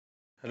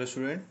Hello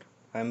student,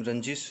 I am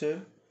Ranjit sir.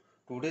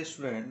 Today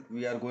student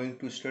we are going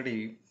to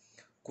study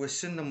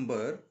question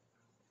number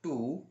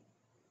 2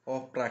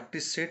 of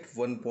practice set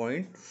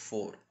 1.4.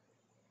 So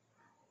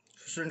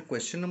student,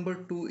 question number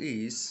 2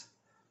 is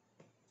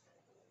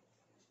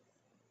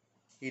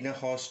in a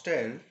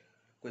hostel.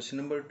 Question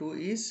number 2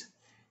 is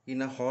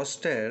in a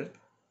hostel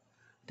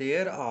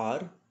there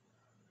are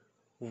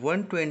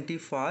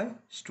 125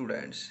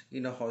 students.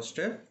 In a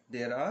hostel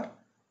there are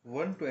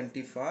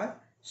 125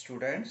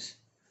 students,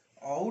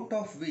 out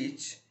of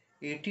which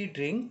 80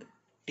 drink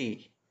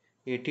tea,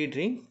 80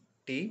 drink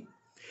tea,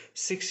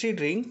 60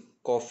 drink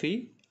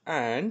coffee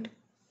and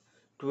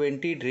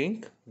 20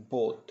 drink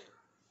both.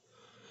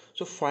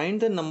 So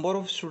find the number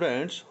of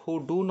students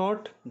who do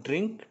not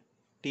drink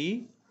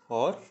tea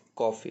or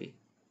coffee.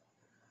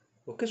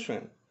 Okay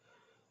student.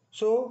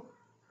 So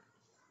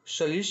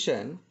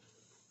solution,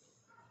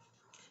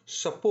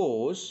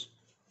 suppose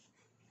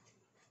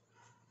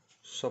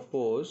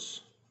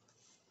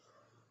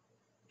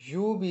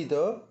U be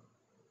the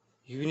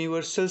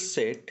universal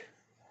set,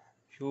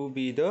 U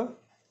be the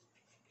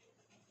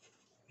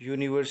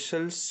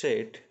universal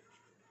set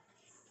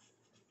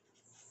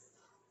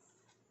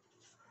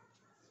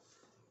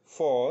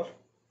for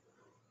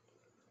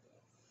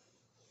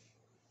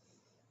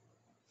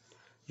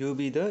U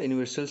be the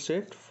universal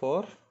set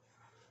for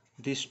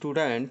the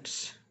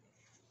students,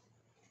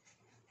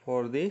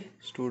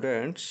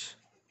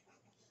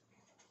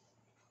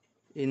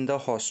 in the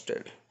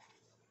hostel.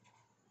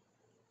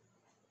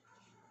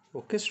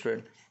 Okay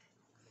student,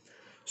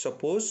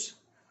 suppose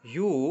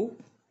U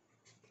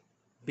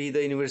be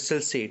the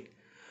universal set.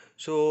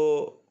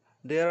 So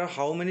there are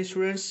how many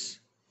students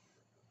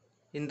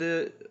in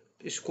the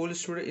school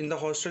student, in the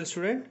hostel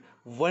student?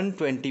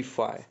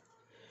 125.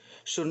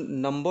 So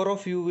number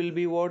of U will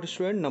be what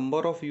student?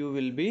 Number of U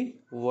will be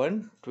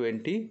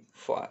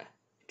 125.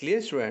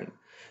 Clear student?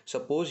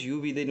 Suppose U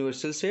be the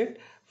universal set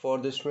for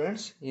the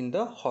students in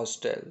the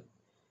hostel.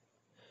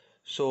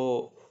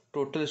 So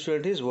total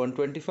student is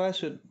 125.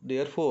 So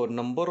therefore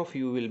number of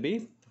U will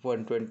be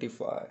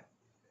 125.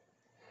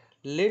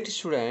 Let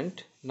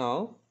student,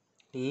 now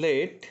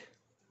let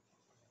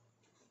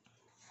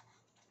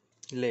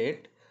A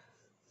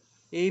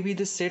be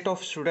the set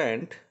of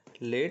student.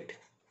 Let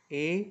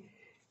A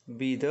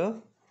be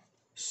the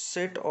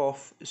set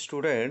of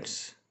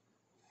students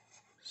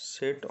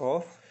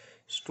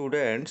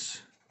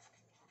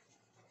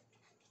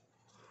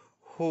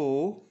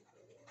who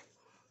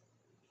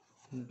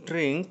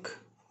drink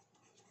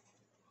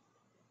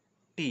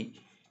tea.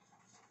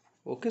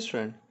 Okay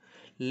student,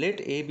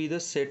 let A be the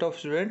set of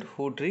students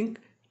who drink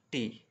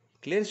tea.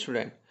 Clear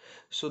student?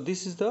 So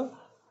this is the,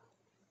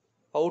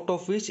 out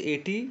of which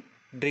 80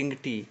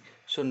 drink tea.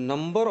 So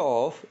number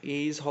of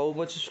A is how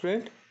much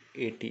student?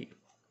 80.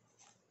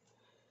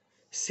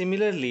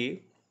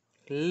 Similarly,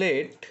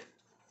 let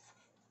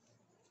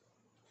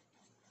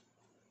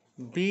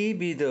B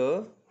be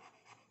the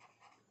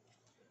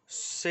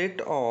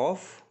set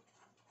of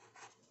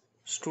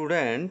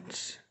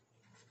students,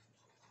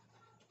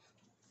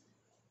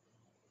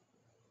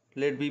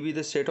 let B be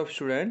the set of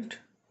students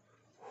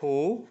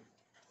who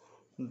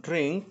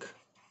drink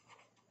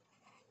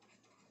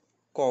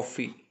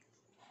coffee.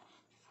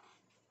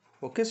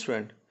 Okay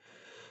student,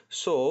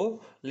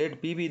 so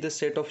let B be the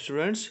set of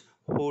students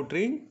who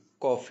drink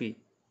coffee.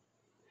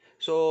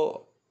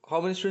 So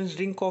how many students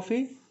drink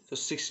coffee? So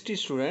 60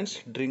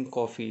 students drink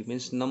coffee,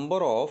 means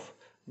number of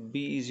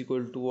B is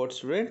equal to what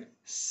student?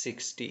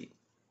 60.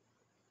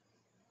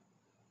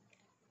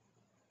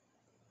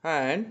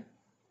 And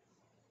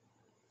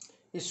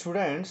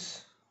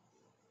students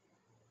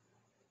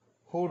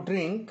who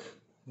drink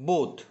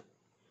both,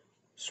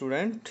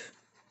 students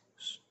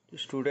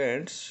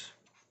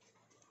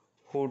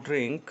who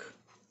drink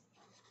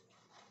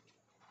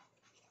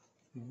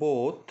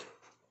both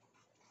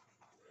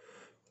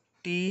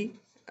tea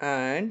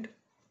and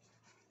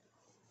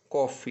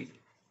coffee.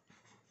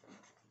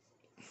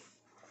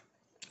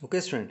 Okay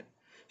student,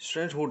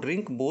 students who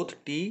drink both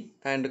tea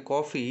and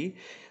coffee.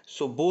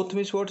 So both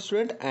means what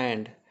student?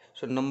 And.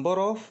 So number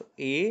of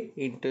A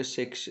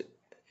intersection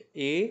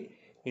B.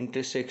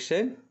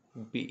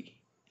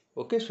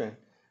 Okay student,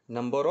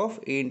 number of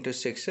A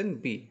intersection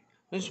B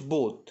means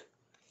both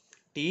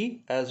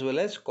tea as well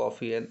as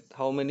coffee. And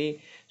how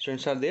many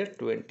students are there?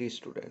 20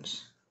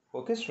 students.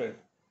 Okay student,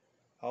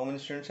 how many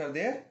students are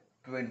there?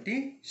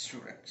 20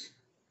 students.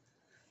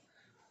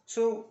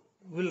 So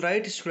we'll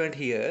write student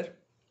here.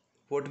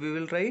 What we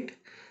will write?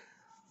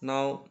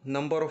 Now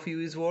number of U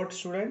is what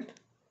student?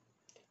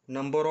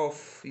 Number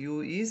of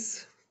U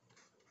is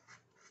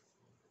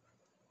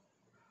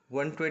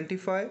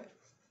 125,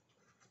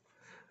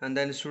 and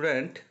then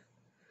student,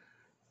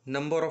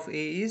 number of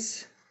A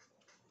is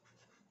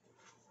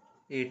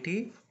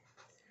 80,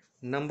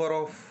 number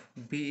of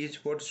B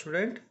is what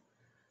student?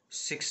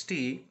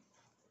 60,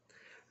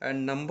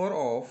 and number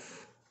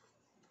of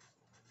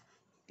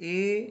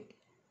A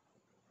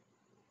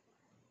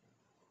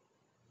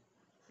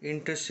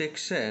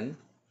intersection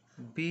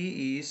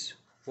B is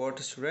what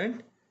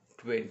student?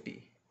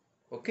 20.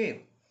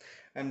 Okay,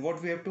 And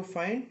what we have to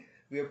find?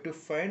 We have to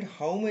find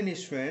how many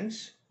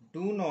students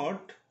do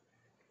not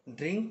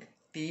drink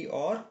tea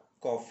or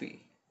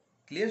coffee.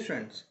 Clear,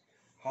 students?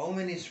 How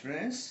many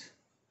students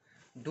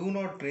do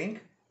not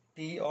drink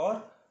tea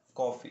or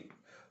coffee?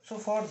 So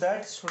for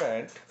that,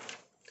 student,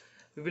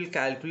 we will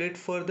calculate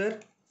further.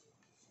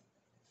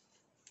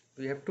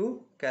 We have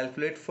to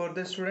calculate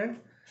further, student.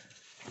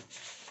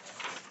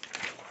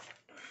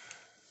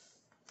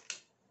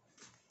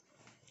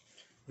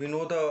 We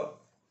know the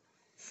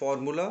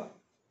formula.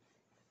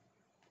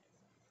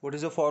 What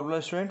is the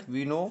formula, student?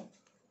 We know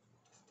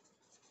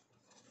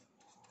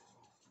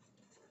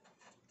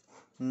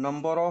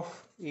number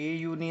of A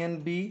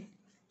union B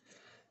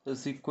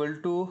is equal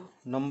to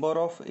number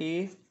of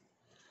A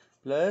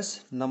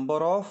plus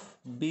number of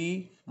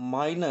B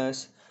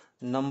minus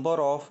number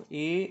of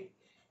A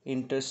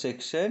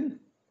intersection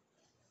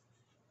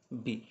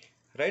B.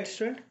 Right,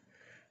 student?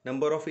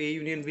 Number of A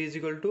union B is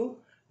equal to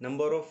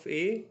number of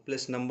A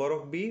plus number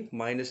of B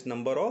minus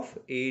number of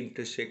A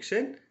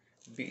intersection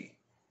B.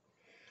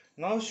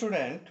 Now,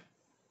 student,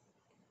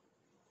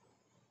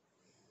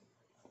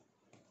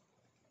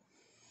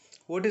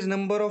 what is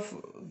number of,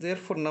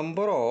 therefore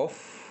number of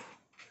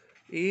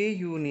A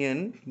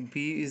union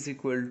B is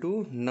equal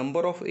to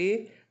number of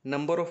A.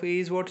 Number of A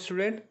is what,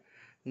 student?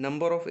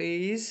 Number of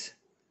A is,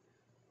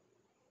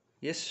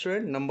 yes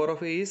student, number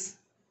of A is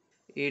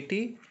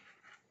 80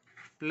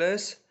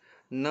 plus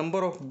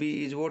number of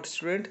B is what,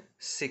 student?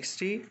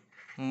 60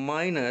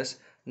 minus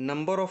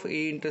number of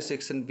A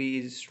intersection B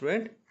is,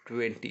 student,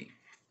 20.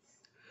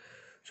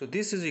 So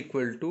this is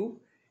equal to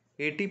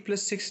 80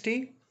 plus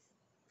 60,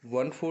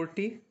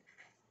 140,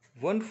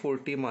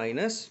 140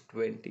 minus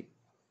 20.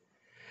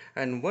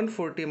 And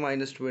 140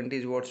 minus 20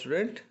 is what,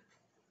 student?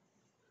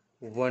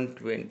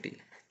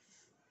 120.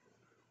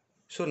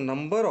 So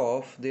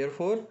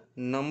therefore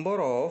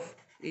number of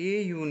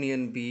A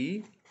union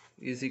B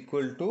is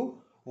equal to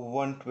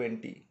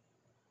 120.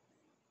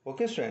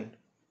 Okay, student?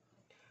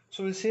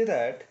 So we'll say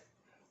that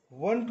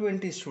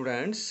 120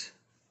 students,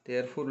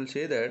 therefore we'll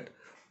say that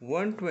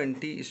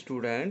 120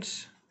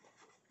 students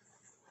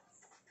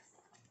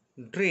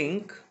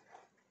drink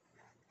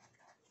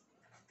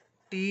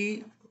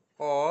tea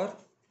or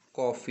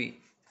coffee.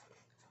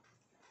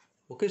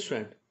 Okay,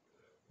 student?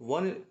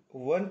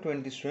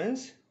 120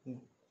 students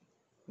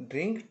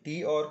drink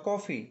tea or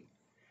coffee,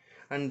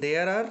 and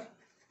there are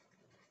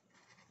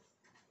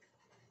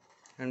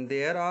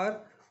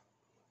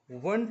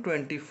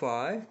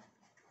 125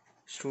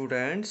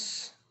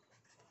 students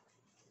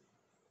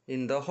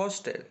in the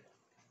hostel.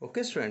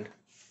 Okay, student?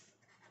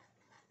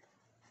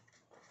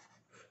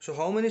 So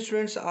how many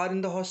students are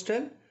in the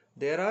hostel?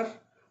 There are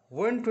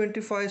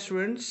 125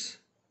 students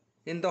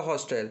in the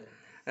hostel.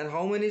 And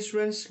how many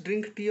students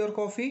drink tea or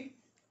coffee?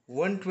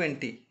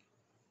 120.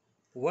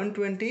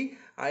 120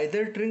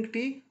 either drink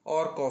tea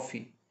or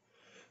coffee.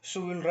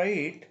 So we'll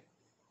write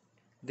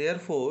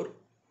therefore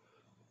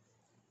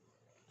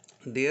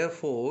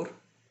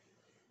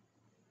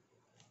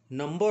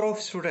number of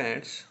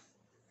students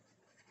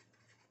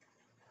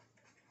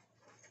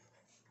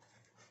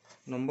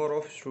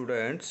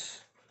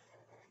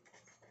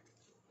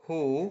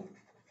who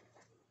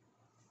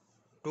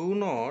do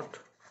not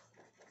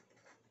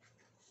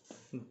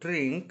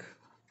drink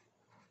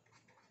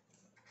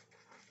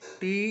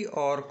tea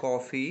or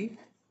coffee,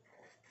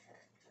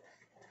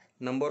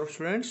 number of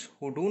students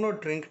who do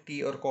not drink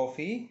tea or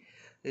coffee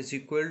is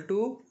equal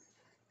to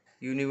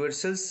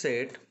universal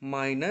set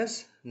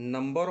minus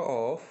number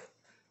of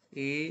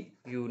A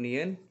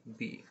union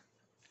B.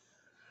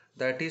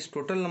 That is,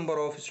 total number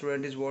of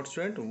students is what,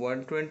 student?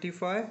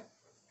 125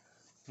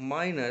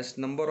 minus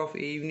number of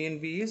A union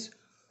B is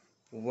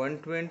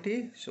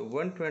 120. So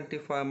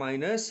 125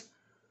 minus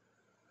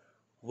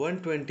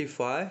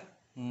 125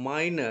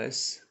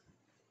 minus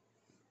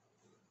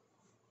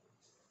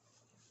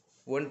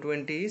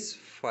 120 is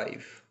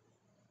 5.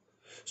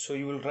 So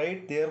you will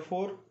write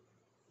therefore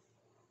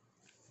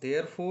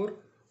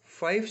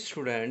 5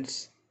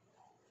 students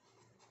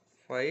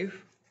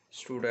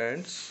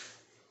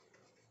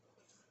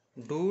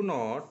do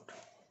not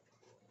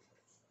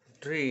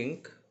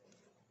drink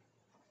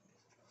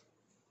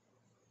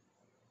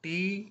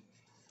tea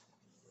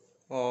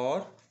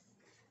or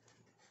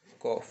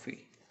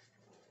coffee.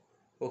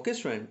 Okay,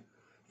 student?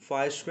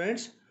 5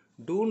 students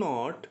do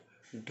not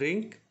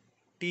drink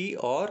tea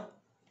or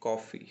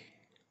coffee.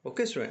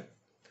 Okay, student?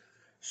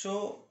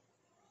 So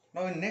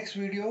now in next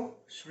video,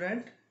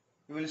 student,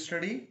 we will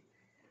study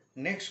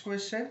next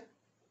question.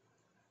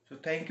 So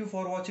thank you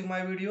for watching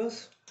my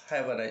videos.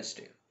 Have a nice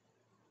day.